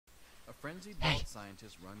frenzied Hey. vault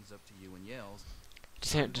scientist runs up to you and yells,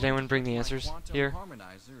 Did anyone bring the answers here?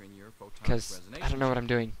 Because I don't know what I'm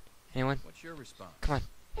doing. Anyone? What's your response? Come on.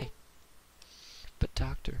 Hey. But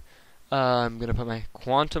doctor, I'm gonna put my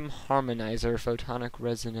quantum harmonizer photonic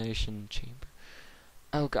resonance chamber.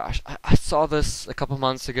 Oh gosh, I saw this a couple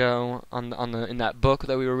months ago on the in that book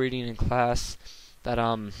that we were reading in class. That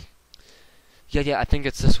yeah, I think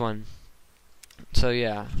it's this one. So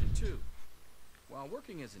yeah. Question 2. While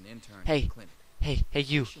working as an intern Hey. in a clinic, Hey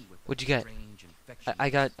you. What'd you get? I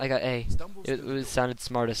got A. It sounded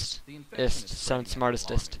smartest. Sounded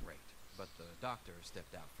smartestest. But the doctor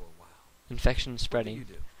stepped out for a while. Infection What do spreading. you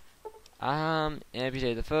do?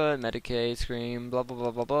 Amputate the foot, medicate, scream, blah blah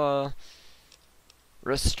blah blah blah.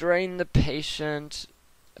 Restrain the patient.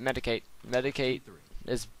 Medicate. Medicate Question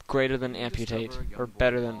 3. is greater than You amputate, discover a young or boy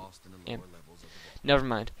better than. lost in the lower levels of the vault. Never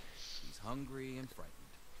mind. He's hungry and frightened,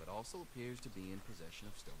 but also appears to be in possession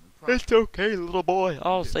of stolen It's property. okay, little boy.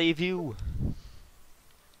 I'll do? save you.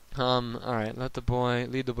 Alright, lead the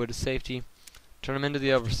boy to safety. Turn him into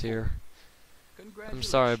the overseer. I'm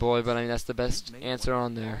sorry, boy, but I mean that's the best answer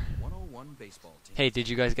on there. 101 baseball team. Hey, did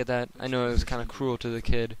you guys get that? I know it was kind of cruel to the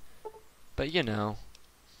kid, but you know.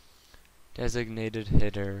 Designated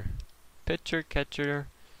hitter. Pitcher, catcher.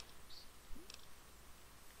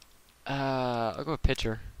 I'll go with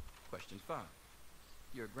pitcher. Question 5.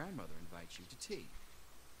 Your grandmother invites you to tea,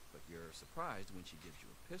 but you're surprised when she gives you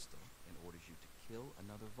a pistol and orders you to kill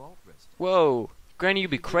another vault resident. Whoa! Granny, you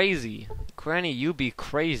be crazy. Granny, you be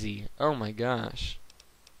crazy. Oh my gosh.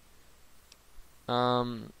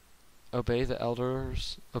 Obey the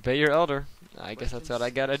elders. Obey your elder. I guess that's what I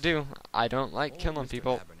gotta do. I don't like killing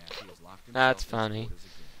people. That's funny.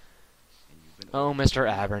 Oh, Mr.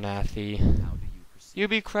 Abernathy. How do you proceed? You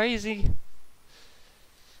be crazy.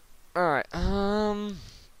 Alright,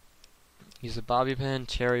 use a bobby pin,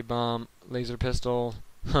 cherry bomb, laser pistol.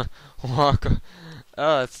 Walk.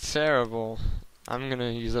 Oh, that's terrible. I'm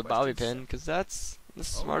gonna use a bobby pin, because that's the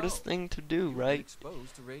smartest thing to do, You've been right?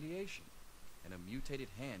 exposed to radiation, and a mutated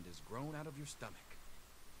hand has grown out of your stomach.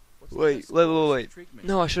 What's the Wait, best course of wait. treatment?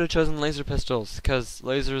 No, I should have chosen laser pistols, because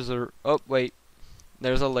lasers are... Oh, wait.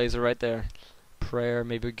 There's a laser right there. Prayer,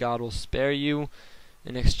 maybe God will spare you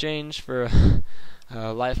in exchange for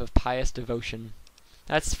a life of pious devotion.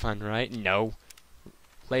 That's fun, right? No.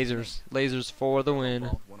 Lasers. Lasers for the win.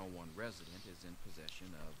 Vault 101 resident is in possession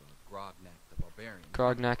of Grognak the Barbarian.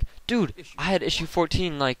 Grognak. Dude, I had issue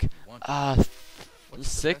 14 like,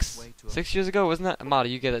 six years ago, wasn't that? Amada,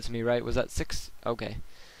 you gave that to me, right? Was that 6? Okay.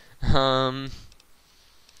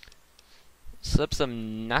 Slip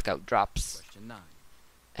some knockout drops. Question 9.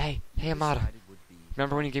 Hey, You Amada. decided would be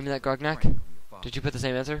Remember when you gave me that Grognak? frank on your father. Did you put the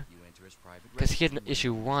same answer? You enter his private Because he had residence an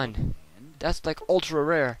issue room 1. and That's like ultra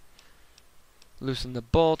rare. Loosen the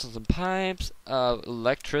bolts and some pipes.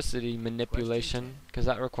 Electricity manipulation, because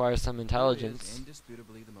that requires some who is intelligence.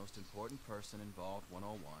 indisputably the most important person in Vault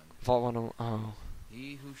 101. Vault 101. Oh.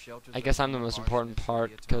 He who shelters I us guess I'm from the most important harshness of part,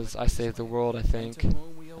 the because atomic I saved the wasteland, world, I and think. to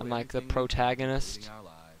whom we owe I'm like the everything we do, protagonist. including our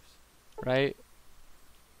lives. Right?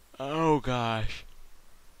 Oh gosh.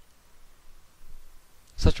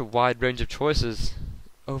 Such a wide range of choices.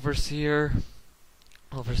 Overseer.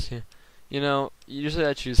 Overseer. You know, usually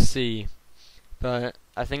I choose C. But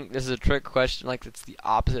I think this is a trick question. Like, it's the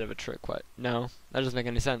opposite of a trick question. No, that doesn't make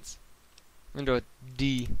any sense. I'm gonna go with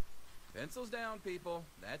D. Pencils down, people.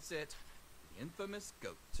 That's it. The infamous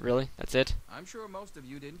goat. Really? That's it? I'm sure most of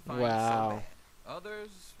you didn't find Wow. it so bad. Others,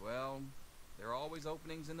 well, there are always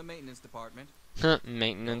openings in the maintenance department. Don't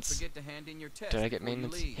Maintenance. forget to hand in your test Did I get before you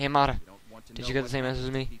maintenance? leave. Hey, Amada. You don't want to Did know you get the what same answer happens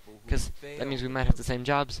as to me? people who Because fail that means we to might have the do same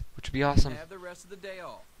jobs, which would be You can awesome. have the rest of the day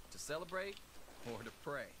off to celebrate or to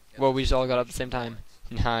pray. Well, we just all got up at the same time.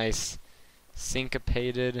 Nice.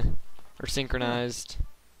 Syncopated. Or synchronized.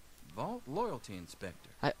 Vault Loyalty Inspector.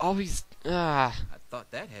 I always... I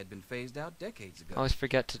thought that had been phased out decades ago. I always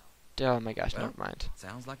forget to... Oh my gosh, Well, never mind.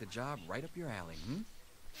 Sounds like a job right up your alley, hmm?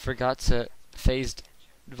 Forgot to phased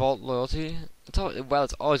vault loyalty. Well,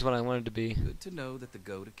 it's always what I wanted to be. Good to know that the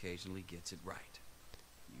goat occasionally gets it right.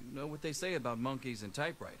 You know what they say about monkeys and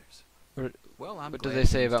typewriters. What- Well, I'm What do glad they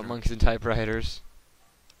say things about turned- monkeys and typewriters?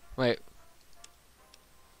 Wait.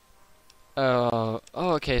 Oh,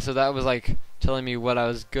 okay, so that was like telling me what I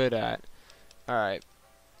was good at. Alright.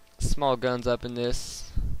 Small guns up in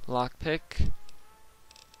this. Lockpick.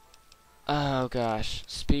 Oh gosh.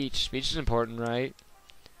 Speech. Speech is important, right?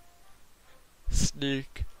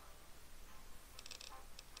 Sneak.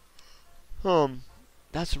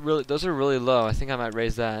 Those are really low. I think I might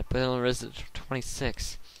raise that, but I'll raise it to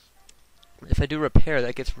 26. If I do repair,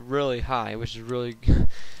 that gets really high, which is really,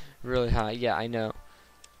 really high. Yeah, I know.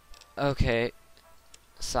 Okay.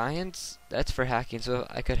 Science? That's for hacking, so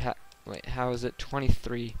I could hack. Wait, how is it?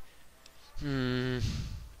 23. I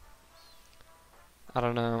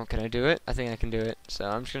don't know. Can I do it? I think I can do it. So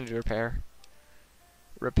I'm just gonna do repair.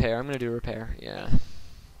 Repair. I'm gonna do repair. Yeah.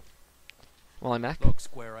 Well, I'm back. Look,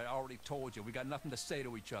 Square, I already told you, we got nothing to say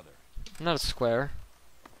to each other. I'm not a square.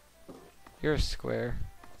 You're a square.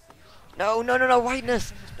 No, no, no, no,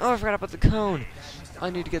 whiteness! No, I forgot about the cone. I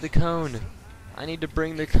need to get the cone. I need to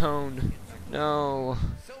bring the cone. No.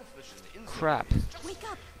 Crap. Wake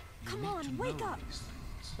up! Come on, wake up!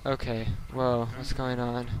 Okay, whoa, what's going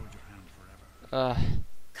on?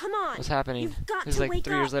 Come on! What's happening? You've got This is to like wake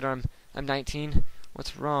 3 years up. later, I'm 19.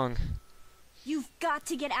 What's wrong? You've got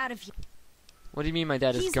to get out of here. What do you mean my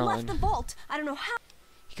dad is He's gone? left the vault. I don't know how.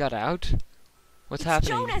 He got out? What's It's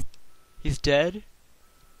happening? Jonas. He's dead?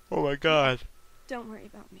 Oh my god. Don't worry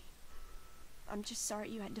about me. I'm just sorry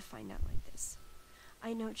you had to find out like this.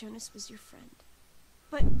 I know Jonas was your friend.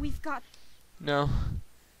 But we've got... No.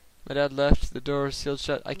 My dad left. The door is sealed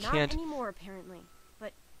shut. I can't. Not anymore, apparently.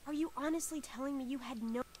 But are you honestly telling me you had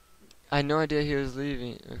no... I had no idea he was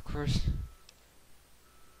leaving. Of course.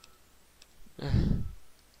 Oh,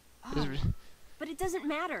 but it doesn't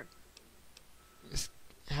matter.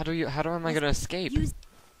 How am I gonna escape? Use...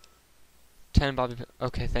 10 Bobby pin.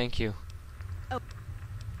 Okay, thank you. Oh.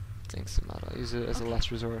 Thanks a lot. I'll use it as a Okay.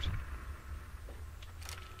 last resort.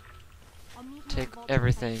 I'll meet you at Take the vault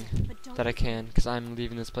everything reception, but don't that I can, because I'm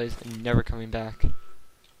leaving this place and never coming back. Can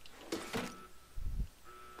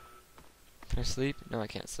I sleep? No, I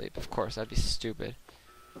can't sleep. Of course, that'd be stupid.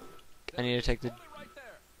 I need to take the... Hold it right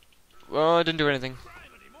there. Well, I didn't do anything.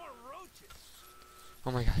 Criminy, more roaches.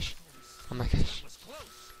 Oh my gosh. Oh my gosh. Was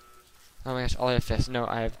close. Oh my gosh, all I have fists. No,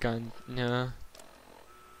 I have gun. No.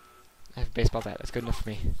 I have a baseball bat. That's good enough for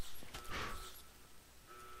me.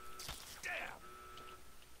 Damn.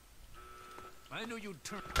 I knew you'd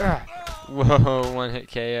turn. Ah. Whoa, one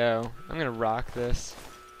hit KO. I'm gonna rock this.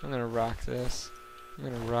 I'm gonna rock this. I'm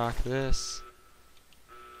gonna rock this.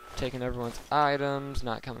 Taking everyone's items,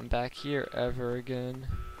 not coming back here ever again.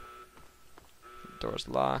 Door's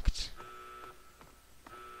locked.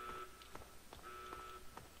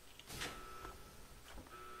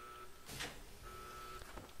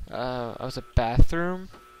 Oh, it's a bathroom?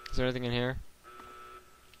 Is there anything in here?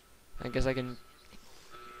 I guess I can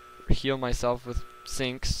heal myself with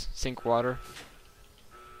sink water.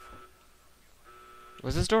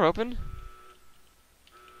 Was this door open?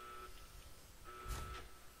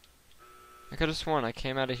 I could have sworn I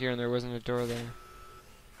came out of here and there wasn't a door there.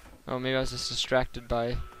 Oh, maybe I was just distracted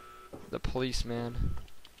by the policeman.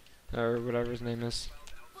 Or whatever his name is.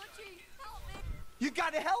 You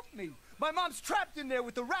gotta help me! My mom's trapped in there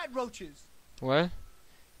with the Radroaches! What?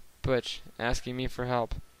 Butch, asking me for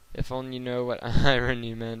help. If only you know what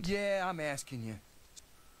irony meant. Yeah, I'm asking you.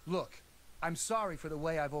 Look, I'm sorry for the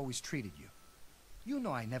way I've always treated you. You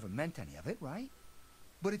know I never meant any of it, right?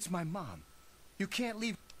 But it's my mom. You can't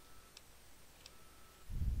leave...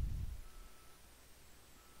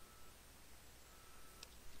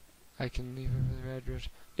 I can leave her with the red roach.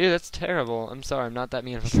 Ew, that's terrible. I'm sorry, I'm not that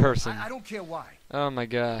mean of a person. I don't care why. Oh my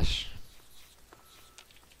gosh.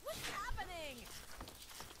 What's happening?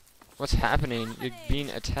 What's happening? You're being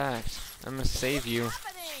attacked. I'm gonna save you.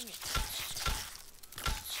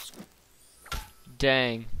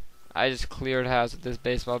 Dang. I just cleared house with this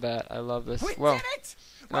baseball bat. I love this. We Whoa. did it!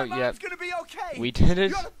 My Oh, mom's yep. gonna be okay! We did it?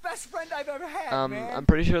 You're the best friend I've ever had, man! I'm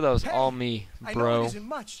pretty sure that was Hey, all me, I know bro. it isn't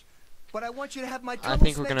much, but I want you to have my I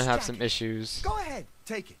think we're Trouble gonna Snake's have some jacket. issues. Go ahead,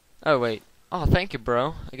 take it. Oh, wait. Oh, thank you,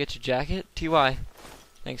 bro. I get your jacket? TY.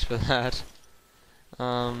 Thanks for that.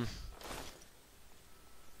 Wow.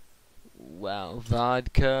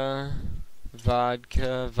 Vodka.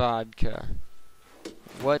 Vodka. Vodka.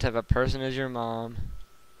 What type of person is your mom?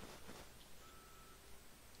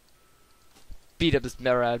 Beat up this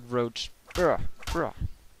Radroach. Bruh. Bruh.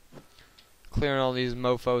 Clearing all these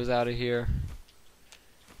mofos out of here.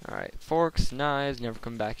 Alright, forks, knives, never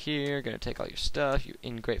come back here. Gonna take all your stuff, you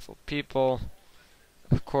ingrateful people.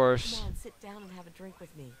 Of course. Come on, sit down and have a drink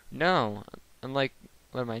with me. No, I'm like,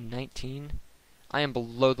 what am I, 19? I am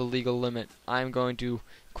below the legal limit. I'm going to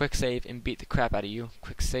quick save and beat the crap out of you.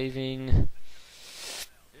 Quick saving.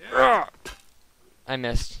 Ugh! I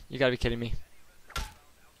missed. You gotta be kidding me.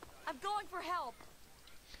 I'm going for help.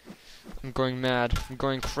 I'm going mad. I'm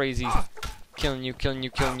going crazy. Killing you, killing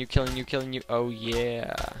you, killing you, killing you, killing you. Oh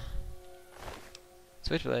yeah.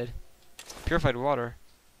 Switchblade. Purified water.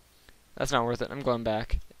 That's not worth it. I'm going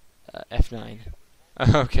back. F9.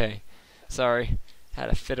 Okay. Sorry. Had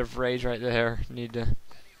a fit of rage right there. Need to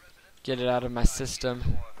get it out of my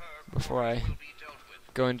system before I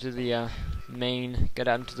go into the get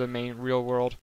out into the main real world.